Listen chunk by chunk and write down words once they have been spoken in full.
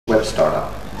web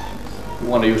startup. We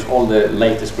want to use all the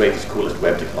latest, greatest, coolest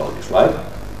web technologies, right?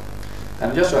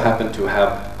 And just so happen to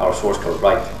have our source code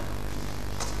right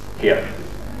here.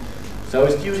 So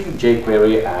it's using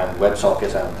jQuery and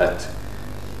WebSockets and that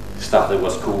stuff that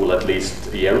was cool at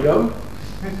least a year ago.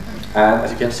 And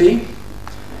as you can see,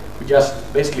 we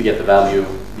just basically get the value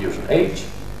user age,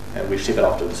 and we ship it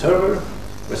off to the server,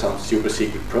 where some super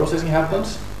secret processing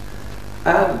happens,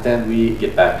 and then we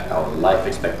get back our life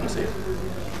expectancy.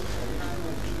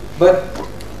 But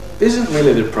this isn't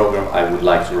really the program I would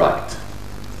like to write,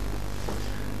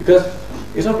 because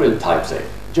it's not really type safe.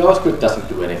 JavaScript doesn't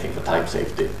do anything for type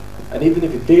safety, and even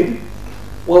if it did,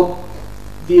 well,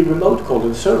 the remote call to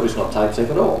the server is not type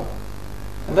safe at all,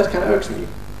 and that kind of irks me.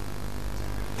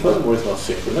 Furthermore, it's not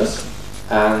synchronous,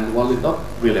 and while it's not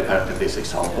really apparent in this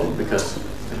example, because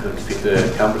I couldn't fit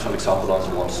the cumbersome example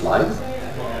onto one slide,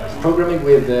 programming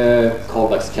with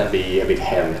callbacks can be a bit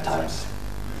heavy at times.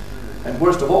 And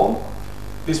worst of all,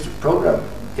 this program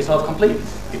is not complete.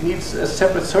 It needs a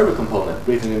separate server component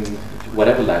written in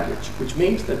whatever language, which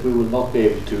means that we will not be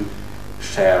able to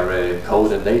share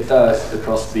code and data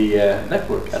across the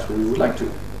network as we would like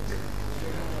to.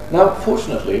 Now,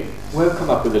 fortunately, we've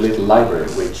come up with a little library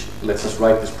which lets us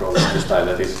write this program in a style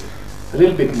that is a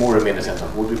little bit more reminiscent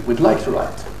of what we'd like to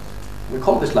write. We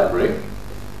call this library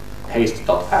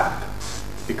haste.app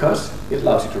because it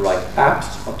allows you to write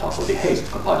apps on top of the haste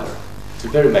compiler. It's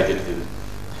very imaginative.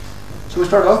 So we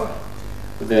start off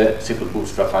with a simple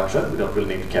bootstrap function. We don't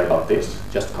really need to care about this,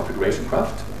 just configuration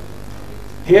craft.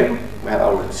 Here we have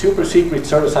our super secret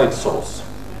server-side source.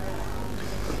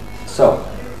 So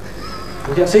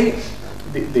we can see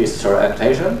this server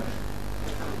annotation.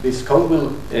 This code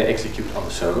will execute on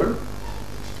the server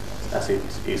as it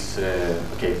is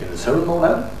located in the server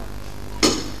monad.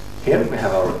 Here we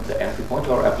have the entry point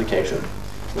of our application,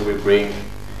 where we bring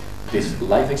this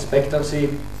life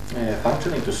expectancy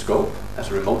function into scope as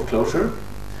a remote closure.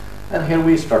 And here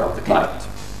we start off the client.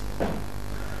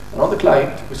 And on the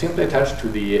client, we simply attach to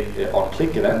the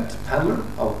on-click event handler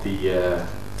of the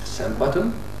send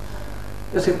button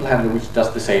a simple handler which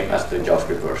does the same as the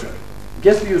JavaScript version.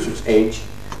 Gets the user's age,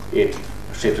 it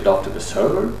ships it off to the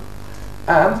server,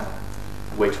 and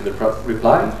waits for the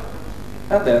reply,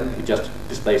 and then it just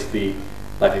displays the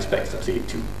life expectancy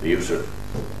to the user.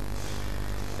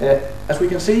 As we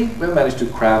can see, we have managed to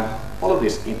cram all of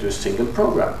this into a single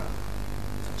program.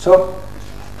 So,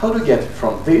 how do we get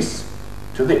from this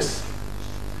to this?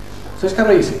 So it's kind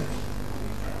of easy.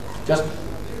 Just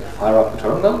fire up the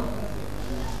terminal,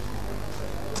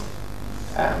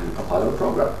 and we compile our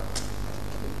program.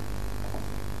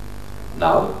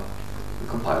 Now, we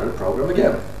compile our program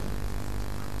again.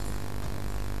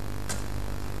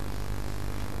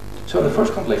 So the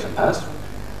first compilation pass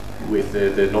with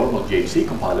the normal GHC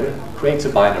compiler creates a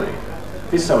binary.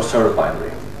 This is our server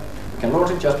binary. We can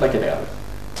launch it just like any other.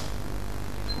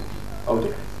 Oh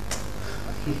dear.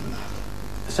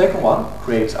 The second one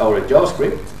creates our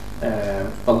JavaScript,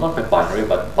 well, not a binary,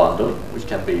 but bundle, which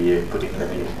can be put into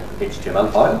any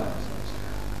HTML file,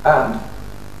 and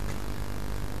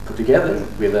put together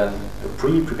with a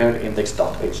pre-prepared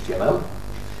index.html.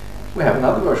 We have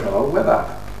another version of our web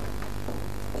app.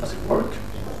 Does it work?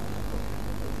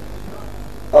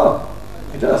 Oh,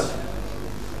 it does.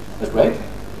 That's great.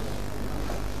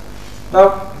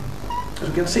 Now, as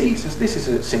you can see, since this is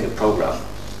a single program,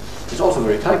 it's also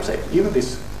very type safe, even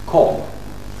this call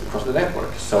across the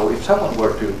network. So if someone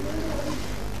were to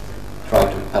try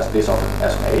to pass this on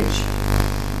as an age,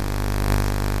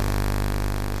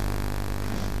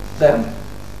 then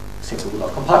simply will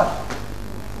not compile.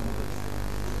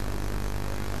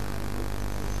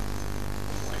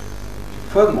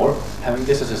 Furthermore, having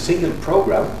this as a single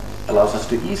program allows us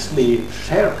to easily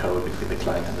share code between the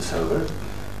client and the server,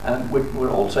 and we're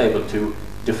also able to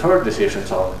defer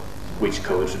decisions on which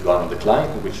code should run on the client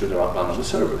and which should run on the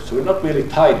server. So we're not really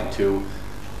tied to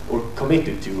or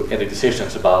committed to any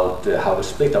decisions about how to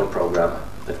split our program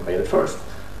that we made at first.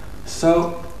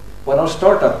 So when our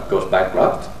startup goes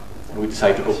bankrupt and we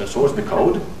decide to open source the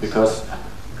code because,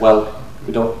 well,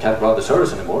 we can't run the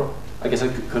service anymore, I guess I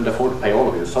couldn't afford to pay all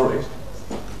of you, sorry.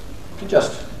 You can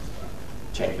just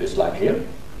change this line here.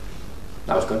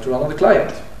 Now it's going to run on the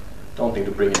client. Don't need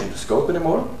to bring it into scope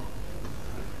anymore.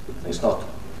 It's not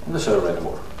on the server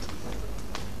anymore.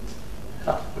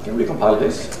 Now, we can recompile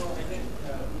this,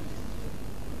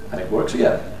 and it works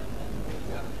again.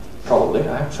 Probably,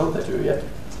 I haven't shown that to you yet.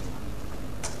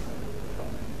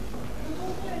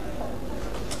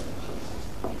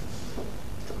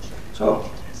 So,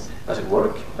 does it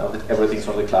work now that everything's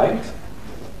on the client?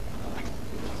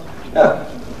 Yeah,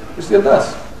 it still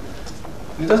does.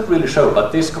 it doesn't really show,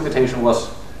 but this computation was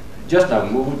just now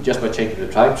moved, just by changing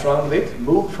the types around a bit,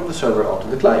 moved from the server onto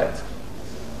the client.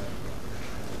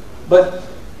 But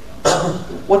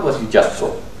what was you just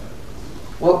saw?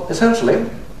 Well, essentially,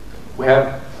 we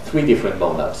have 3 different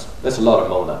monads. That's a lot of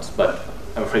monads, but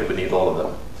I'm afraid we need all of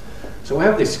them. So we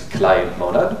have this client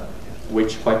monad,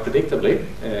 which quite predictably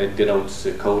denotes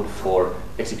code for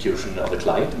execution of the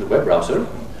client in the web browser.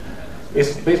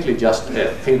 It's basically just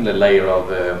a thin layer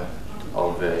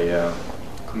of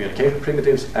communication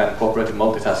primitives and cooperative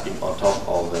multitasking on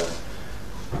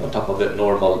top of the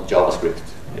normal JavaScript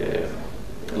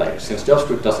layer, since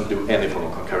JavaScript doesn't do any form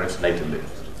of concurrency natively.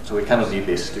 So we kind of need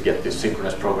this to get this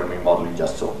synchronous programming model you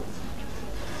just saw.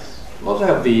 We also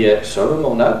have the server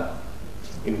monad,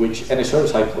 in which any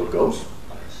server-side code goes.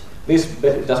 This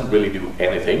doesn't really do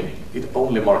anything. It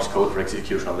only marks code for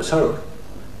execution on the server.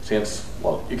 Since,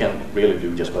 well, you can really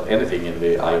do just about anything in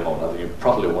the IO monad, and you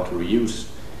probably want to reuse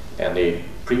any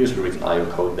previously written IO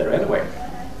code there anyway.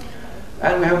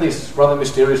 And we have this rather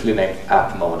mysteriously named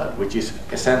app monad, which is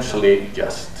essentially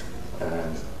just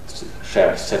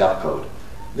shared setup code.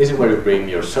 This is where you bring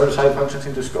your server-side functions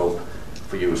into scope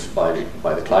for use by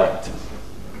the client.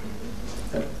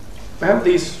 And we have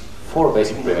these 4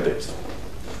 basic primitives.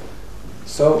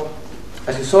 So,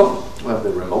 as you saw, we have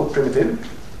the remote primitive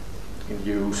in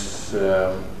use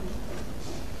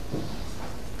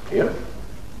here.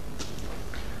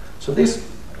 So this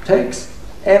takes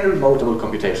any remotable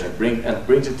computation and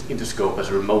brings it into scope as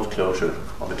a remote closure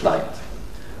on the client.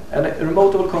 And a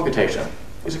remotable computation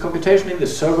is a computation in the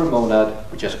server monad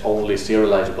which has only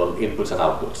serializable inputs and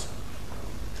outputs.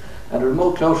 And a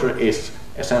remote closure is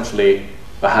essentially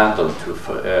a handle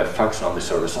to function on the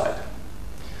server side.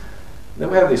 Then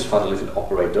we have this funny little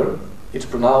operator. It's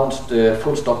pronounced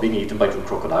full stop being eaten by 2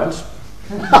 crocodiles,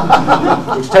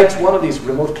 which takes one of these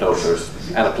remote closures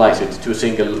and applies it to a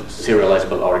single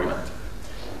serializable argument.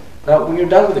 Now, when you're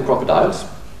done with the crocodiles,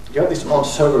 you have this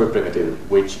on-server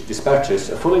primitive, which dispatches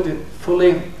a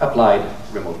fully applied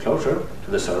remote closure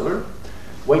to the server,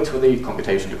 waits for the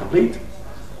computation to complete,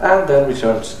 and then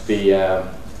returns the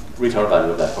return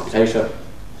value of that computation.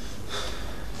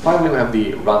 Finally, we have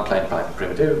the run client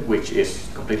primitive, which is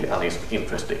completely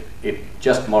uninteresting. It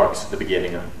just marks the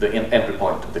beginning of the entry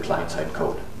point of the client-side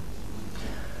code.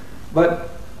 But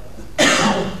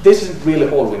this isn't really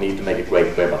all we need to make a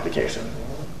great web application.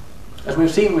 As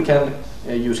we've seen, we can,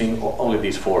 using only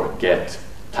these 4, get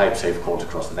type-safe calls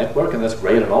across the network, and that's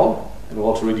great and all. And we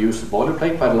also reduce the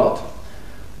boilerplate quite a lot.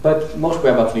 But most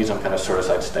web apps need some kind of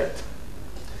server-side state.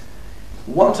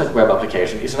 One such web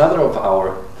application is another of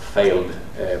our failed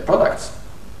products.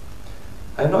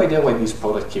 I have no idea why these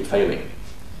products keep failing.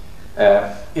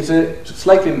 It's a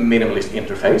slightly minimalist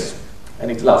interface,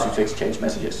 and it allows you to exchange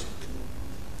messages.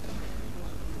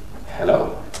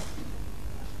 Hello.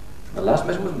 The last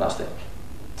message was nothing.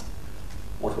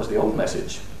 What was the old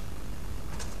message?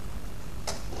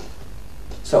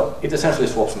 So it essentially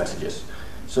swaps messages.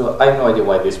 So I have no idea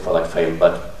why this product failed,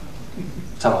 but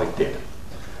somehow it did.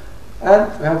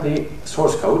 And we have the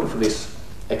source code for this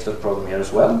extra program here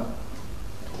as well.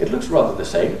 It looks rather the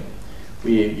same.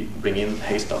 We bring in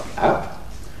haste.app.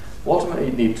 We also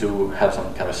need to have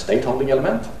some kind of state holding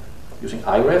element using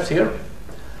irefs here.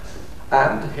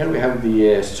 And here we have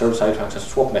the server-side function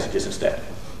swap messages instead.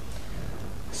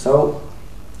 So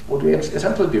what we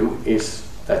essentially do is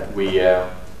that we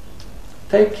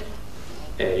take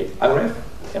a iref,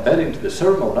 embed it into the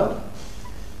server monad,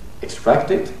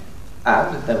 extract it,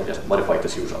 and then we just modify it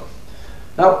as usual.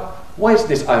 Now, why is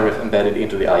this iref embedded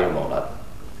into the IO monad?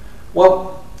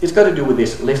 Well, it's got to do with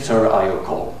this lift server IO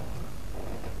call.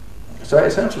 So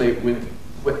essentially,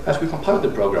 as we compile the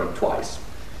program twice,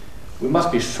 we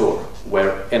must be sure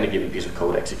where any given piece of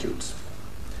code executes.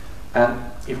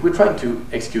 And if we're trying to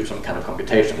execute some kind of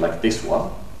computation like this one,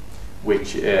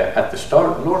 which at the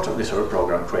launch of the server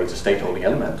program creates a state holding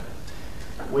element,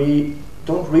 we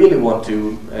don't really want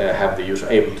to have the user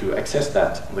able to access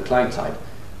that on the client side.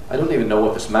 I don't even know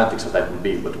what the semantics of that would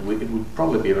be, but it would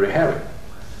probably be very hairy.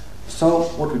 So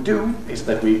what we do is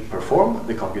that we perform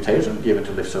the computation given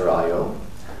to lift server IO,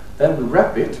 then we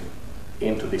wrap it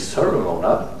into the server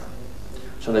monad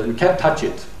so that we can't touch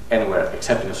it anywhere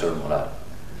except in the server monad.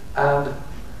 And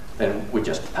then we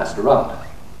just pass it around.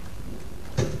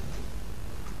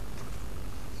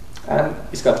 And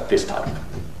it's got this type.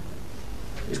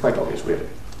 It's quite obvious, really.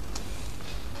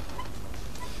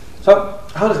 So,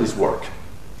 how does this work?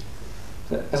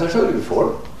 So, as I showed you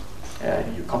before,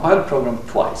 you compile a program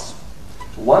twice.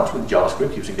 So once with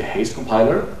JavaScript using the haste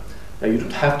compiler. You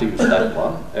don't have to use that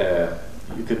one.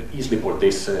 you could easily port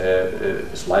this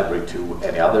library to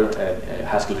any other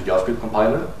Haskell to JavaScript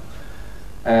compiler.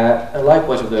 And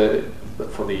likewise for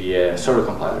the server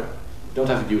compiler, you don't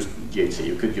have to use GHC.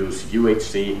 You could use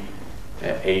UHC,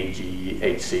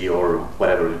 AGHC, or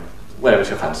whatever's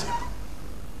your fancy.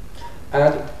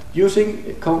 And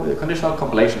using conditional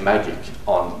compilation magic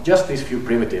on just these few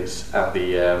primitives and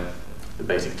the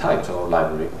basic types of our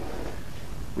library,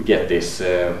 we get this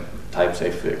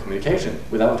type-safe communication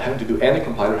without having to do any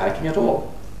compiler hacking at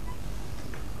all.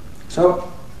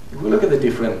 So, if we look at the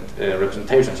different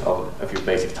representations of a few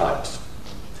basic types.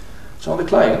 So on the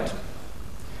client,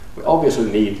 we obviously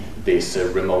need this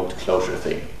remote closure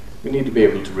thing. We need to be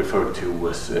able to refer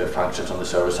to functions on the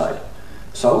server side.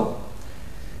 So,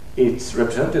 it's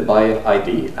represented by an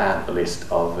ID and a list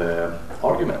of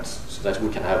arguments, so that we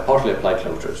can have partially applied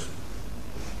closures.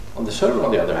 On the server,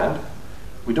 on the other hand,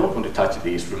 we don't want to touch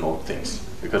these remote things,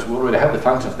 because we already have the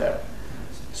functions there.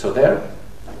 So there,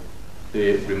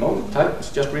 the remote type is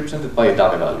just represented by a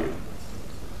dummy value.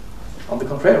 On the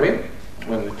contrary,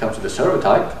 when it comes to the server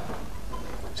type,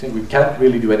 since we can't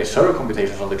really do any server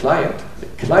computations on the client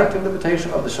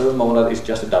implementation of the server monad is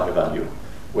just a dummy value,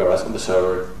 whereas on the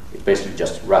server, it basically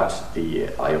just wraps the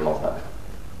IO monad.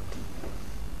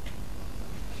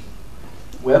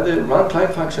 We have the run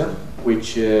client function,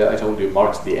 which I told you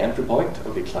marks the entry point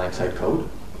of the client-side code.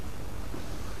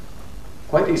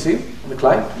 Quite easy. On the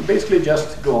client, we basically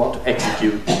just go on to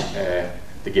execute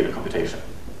the given computation.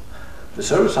 The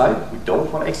server side, we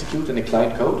don't want to execute any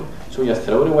client code, so we just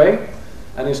throw it away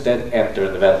and instead enter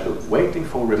an event loop, waiting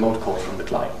for remote calls from the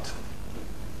client.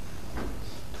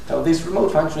 Now, this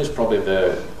remote function is probably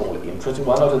the only interesting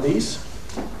one out of these.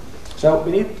 So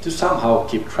we need to somehow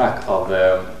keep track of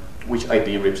which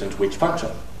ID represents which function.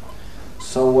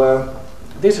 So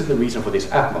this is the reason for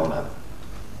this app monad,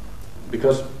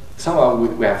 because somehow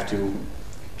we have to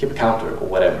keep a counter or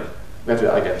whatever. We have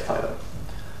to identify them.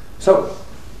 So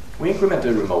we increment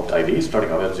the remote ID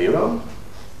starting off at 0,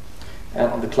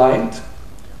 and on the client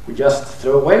we just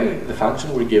throw away the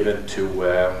function we're given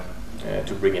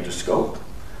to bring into scope,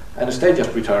 and instead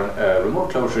just return a remote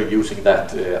closure using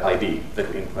that ID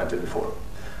that we implemented before.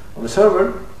 On the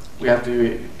server, we have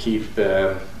to keep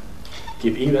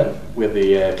even with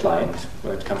the client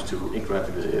when it comes to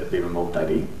incrementing the remote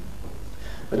ID.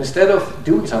 But instead of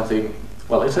doing something,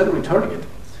 well, instead of returning it,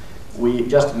 we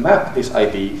just map this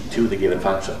ID to the given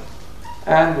function,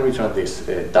 and we return this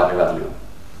dummy value.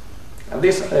 And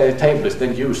this table is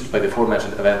then used by the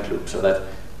aforementioned event loop, so that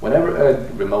whenever a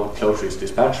remote closure is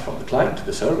dispatched from the client to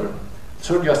the server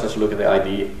just has to look at the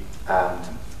ID and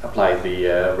apply the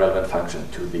relevant function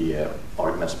to the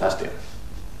arguments passed in.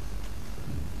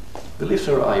 The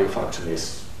listener IO function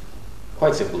is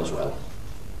quite simple as well.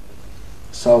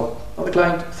 So on the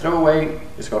client, throw away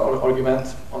this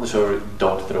argument. On the server,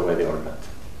 don't throw away the argument.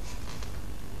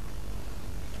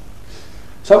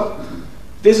 So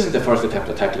this isn't the first attempt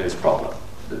to tackle this problem.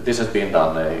 This has been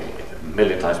done a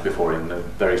million times before in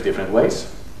various different ways.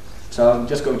 So I'm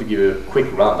just going to give you a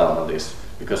quick rundown of this,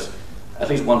 because at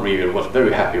least one reviewer was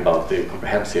very happy about the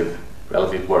comprehensive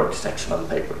relative work section of the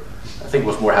paper. I think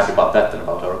was more happy about that than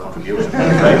about our contribution.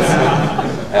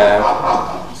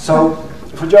 So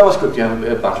for JavaScript, you have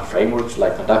a bunch of frameworks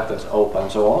like Conductance, OPA,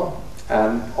 and so on.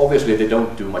 And obviously, they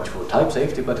don't do much for type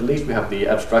safety, but at least we have the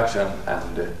abstraction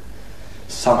and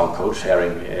some code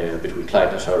sharing between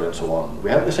client and server and so on. We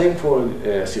have the same for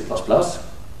C++.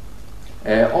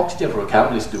 Oxygen for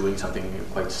Camel is doing something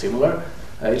quite similar.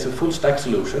 It's a full stack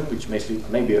solution, which makes it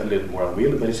maybe a little more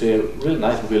unreal, but it's a really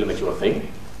nice and really mature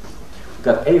thing. We've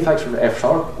got AFAX from F#,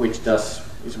 which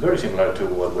is very similar to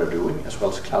what we're doing, as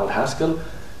well as Cloud Haskell.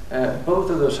 Both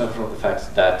of those suffer from the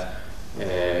fact that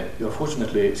you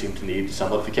unfortunately seem to need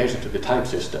some modification to the type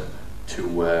system to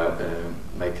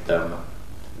make them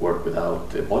work without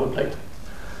boilerplate.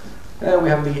 We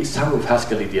have the Sunroof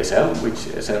Haskell EDSL, which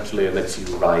essentially lets you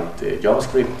write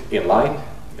JavaScript inline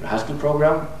in a Haskell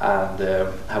program and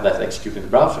have that execute in the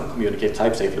browser and communicate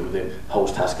type safely with the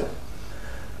host Haskell.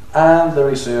 And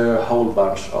there is a whole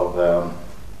bunch of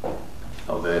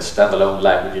standalone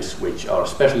languages which are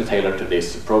specially tailored to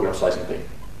this program slicing thing.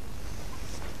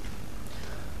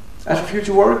 As for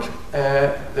future work,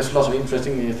 there's lots of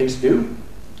interesting things to do.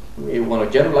 We want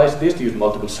to generalize this to use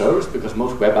multiple servers, because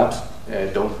most web apps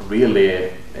are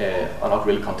not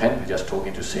really content with just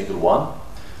talking to a single one.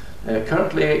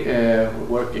 Currently, we're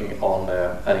working on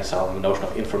adding some notion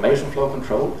of information flow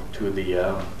control to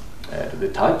the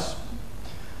types,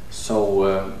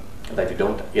 so that you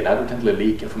don't inadvertently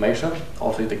leak information.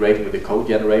 Also integrating with the code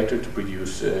generator to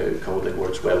produce code that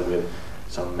works well with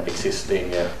some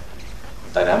existing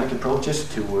dynamic approaches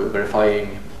to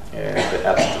verifying the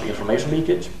absence of information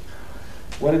leakage.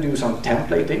 We want to do some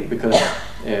templating because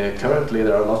currently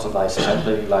there are lots of nice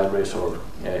templating libraries or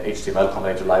HTML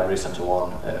combinator libraries and so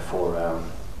on for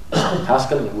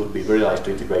Haskell, and it would be very nice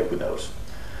to integrate with those.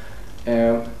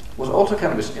 Was also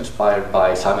kind of inspired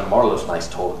by Simon Marlowe's nice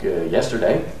talk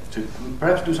yesterday to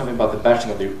perhaps do something about the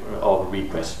batching of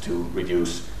requests to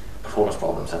reduce performance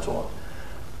problems and so on.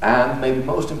 And maybe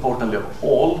most importantly of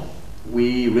all,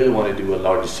 we really want to do a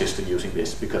larger system using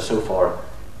this because so far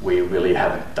we really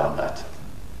haven't done that.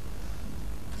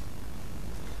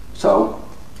 So,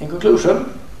 in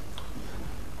conclusion,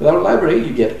 with our library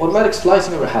you get automatic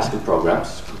slicing over Haskell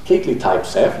programs, completely type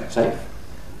safe,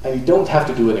 and you don't have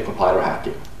to do any compiler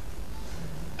hacking.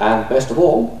 And best of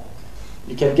all,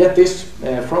 you can get this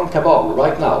from Cabal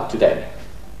right now, today.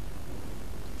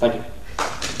 Thank you.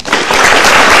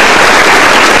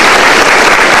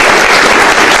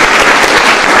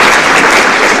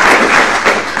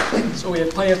 So we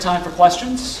have plenty of time for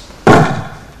questions.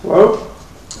 Hello.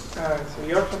 So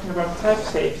you're talking about type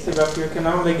safety, but you can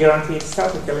only guarantee it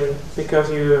statically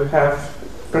because you have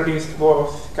produced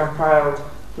both compiled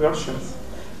versions.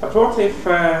 But what if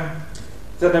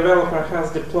the developer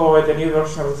has deployed a new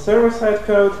version of the server-side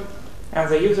code and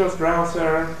the user's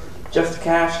browser just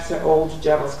cached the old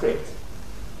JavaScript?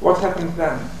 What happens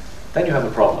then? Then you have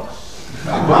a problem.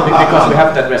 Because we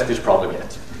haven't addressed this problem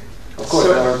yet. Of course,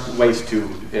 there are ways to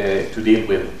deal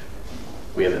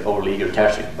with over-eager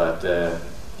caching, but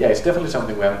yeah, it's definitely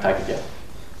something we haven't tackled yet.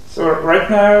 So right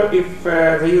now, if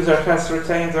the user has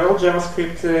retained the old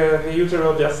JavaScript, the user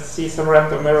will just see some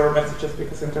random error messages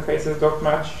because interfaces don't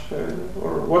match,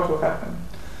 or what will happen?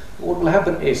 What will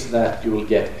happen is that you will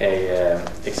get a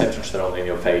exception thrown in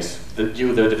your face,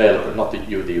 you the developer, not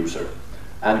you the user,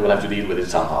 and you will have to deal with it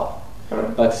somehow.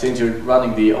 Right. But since you're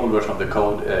running the old version of the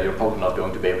code, you're probably not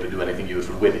going to be able to do anything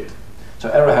useful with it. So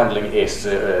error handling is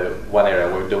one area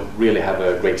where we don't really have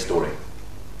a great story.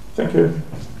 Thank you.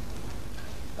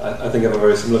 I think I have a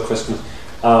very similar question.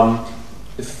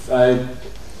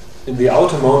 In the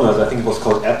outer monad, I think it was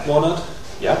called app monad.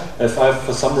 Yeah. If I,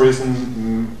 for some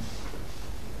reason,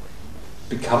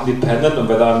 become dependent on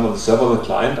whether I'm on the server or the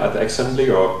client, either accidentally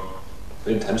or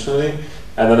intentionally,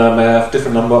 and then I may have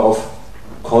different number of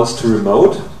calls to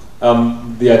remote,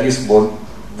 the IDs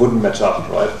wouldn't match up,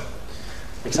 right?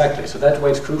 Exactly. So that's why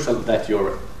it's crucial that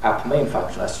your app main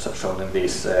function, as shown in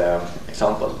this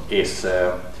example, is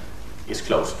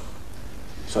closed.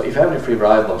 So if you have any free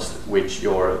variables which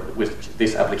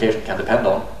this application can depend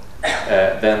on,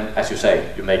 then, as you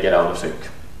say, you may get out of sync.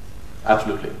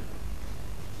 Absolutely.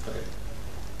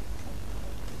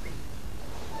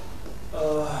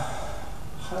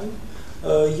 Hi.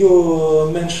 You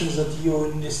mentioned that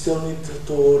you still need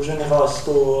to generalize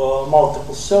to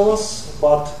multiple servers,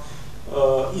 but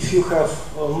if you have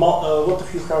what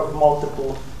if you have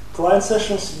multiple client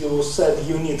sessions? You said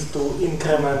you need to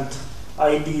increment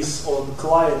IDs on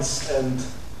clients and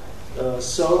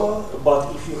server,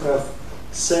 but if you have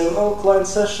several client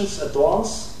sessions at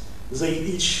once, they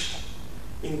each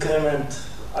increment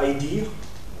ID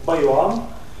by one.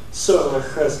 Server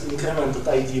has incremented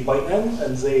ID by n,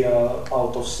 and they are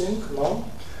out of sync, no?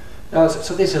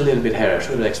 So this is a little bit here. I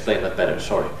should have explained that better,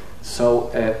 sorry. So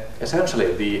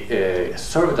essentially the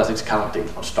server does its counting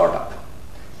on startup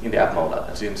in the app monad,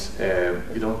 and since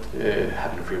you don't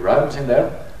have any free variables in there,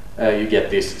 you get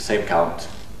this same count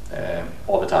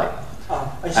all the time.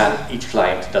 I see. And each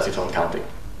client does its own counting.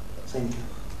 Thank you.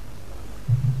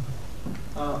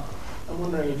 I'm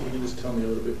wondering if you could just tell me a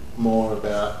little bit more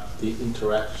about the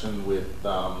interaction with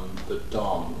the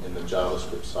DOM in the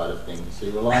JavaScript side of things. So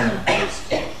you're relying on Haste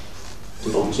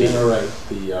to generate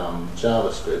the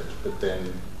JavaScript, but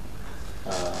then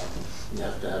you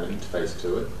have to have an interface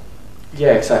to it.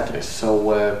 Yeah, exactly.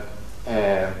 So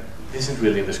this isn't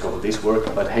really in the scope of this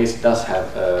work, but Haste does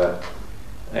have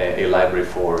a library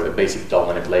for basic DOM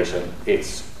manipulation.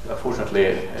 It's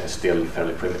unfortunately still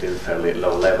fairly primitive, fairly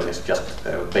low level. It's just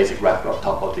a basic wrapper on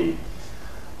top of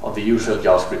the usual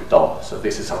JavaScript DOM. So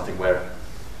this is something where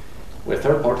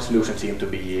third-party solutions seem to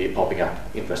be popping up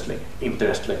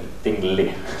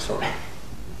interestingly. Sorry.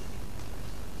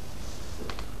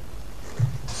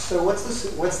 So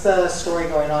what's the story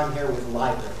going on here with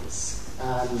libraries?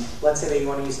 Let's say that you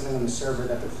want to use something on the server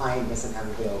that the client doesn't have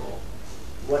available.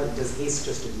 Does Haste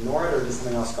just ignore it, or does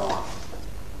something else go on?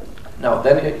 No,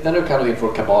 then you're kind of in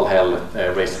for Cabal hell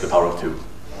raised to the power of 2.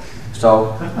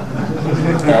 So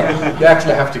you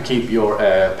actually have to keep your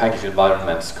package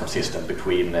environments consistent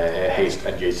between Haste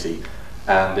and JC,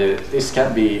 and this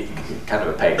can be kind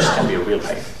of a pain. It can be a real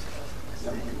pain.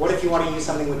 What if you want to use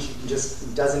something which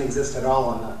just doesn't exist at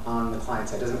all on the client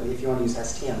side? If you want to use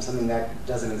STM, something that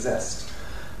doesn't exist?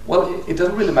 Well, it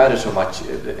doesn't really matter so much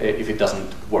if it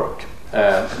doesn't work.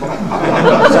 Since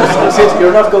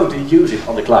you're not going to use it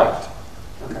on the client,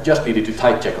 you just need to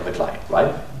type check on the client,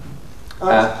 right?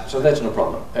 So that's no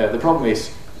problem. The problem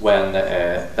is when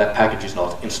that package is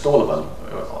not installable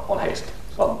on Haste.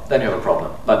 Well, then you have a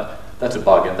problem. But that's a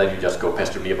bug, and then you just go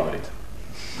pester me about it.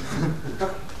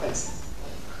 Thanks.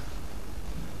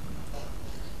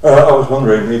 I was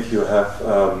wondering if you have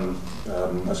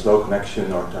a slow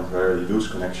connection or temporarily loose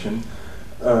connection.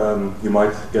 You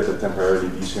might get a temporarily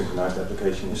desynchronized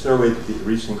application. Is there a way to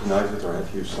resynchronize it, or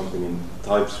have you something in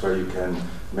types where you can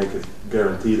make it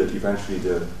guarantee that eventually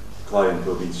the client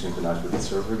will be synchronized with the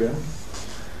server again?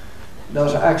 No,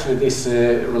 so actually this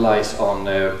relies on,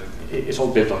 it's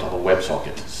all built on top of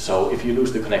WebSocket. So if you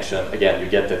lose the connection, again, you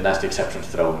get the nasty exceptions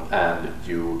thrown, and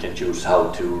you can choose how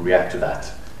to react to that.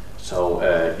 So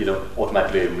you don't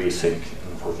automatically resync,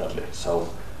 unfortunately. So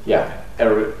yeah,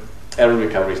 error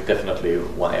recovery is definitely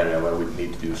one area where we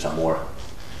need to do some more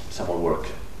work.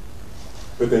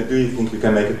 But do you think you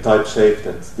can make it type safe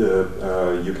that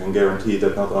you can guarantee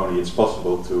that not only it's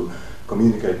possible to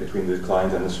communicate between the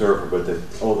client and the server, but that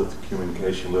all the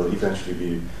communication will eventually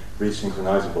be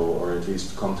resynchronizable, or at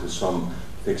least come to some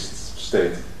fixed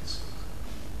state?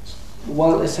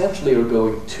 Well, essentially, you're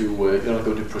not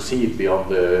going to proceed beyond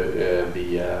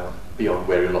beyond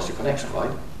where you lost your connection,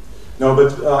 right? No,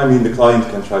 but I mean the client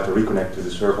can try to reconnect to the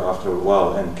server after a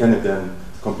while, and can it then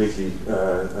completely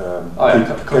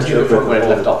continue from where it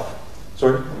left off?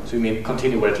 Sorry? So you mean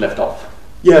continue where it left off?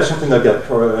 Yeah, something like that.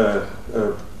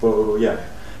 Yeah.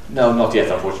 No, not yet,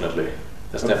 unfortunately.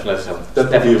 That's definitely something. That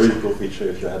would be a really cool feature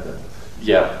if you had that.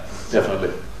 Yeah,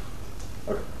 definitely.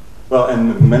 Okay. Well,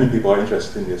 and many people are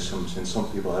interested in this, since some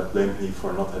people have blamed me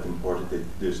for not having ported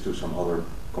this to some other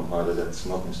compiler that's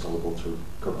not installable through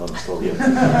Code install yet.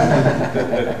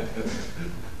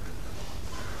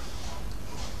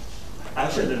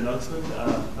 Actually, the announcement,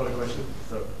 another question.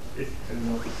 So, if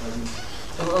anyone wants to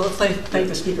Well, let's thank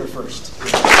the speaker first.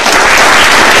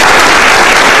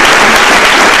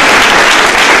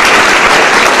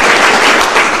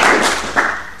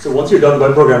 So once you're done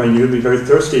web programming, you'll be very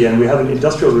thirsty, and we have an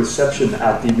industrial reception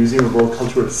at the Museum of World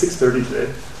Culture at 6:30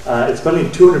 today. It's probably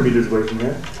 200 meters away from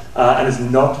here, and it's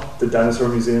not the dinosaur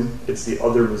museum, it's the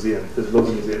other museum. There's loads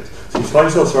of museums. So if you find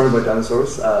yourself surrounded by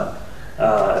dinosaurs, go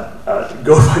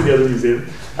find the other museum.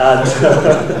 And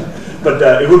but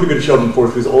it would be good to show them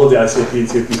forth, because all of the ICFP and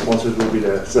CFP sponsors will be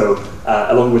there, so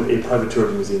along with a private tour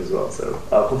of the museum as well. So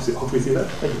hopefully see that.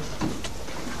 Thank you.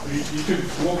 You should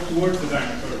walk towards the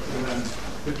dinosaurs and then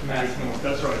put the mask on.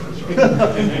 That's right, that's right.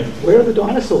 Where are the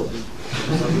dinosaurs?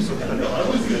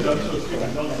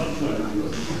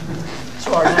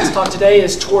 So our next talk today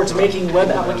is towards making web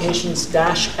applications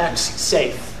 -X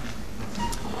safe.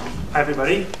 Hi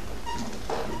everybody.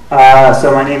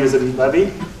 So my name is Abhi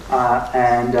Levy,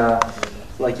 and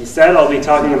like you said, I'll be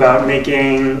talking about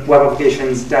making web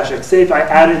applications -X safe. I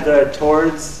added the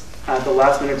towards at the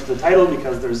last minute to the title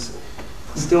because there's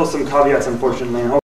still some caveats, unfortunately.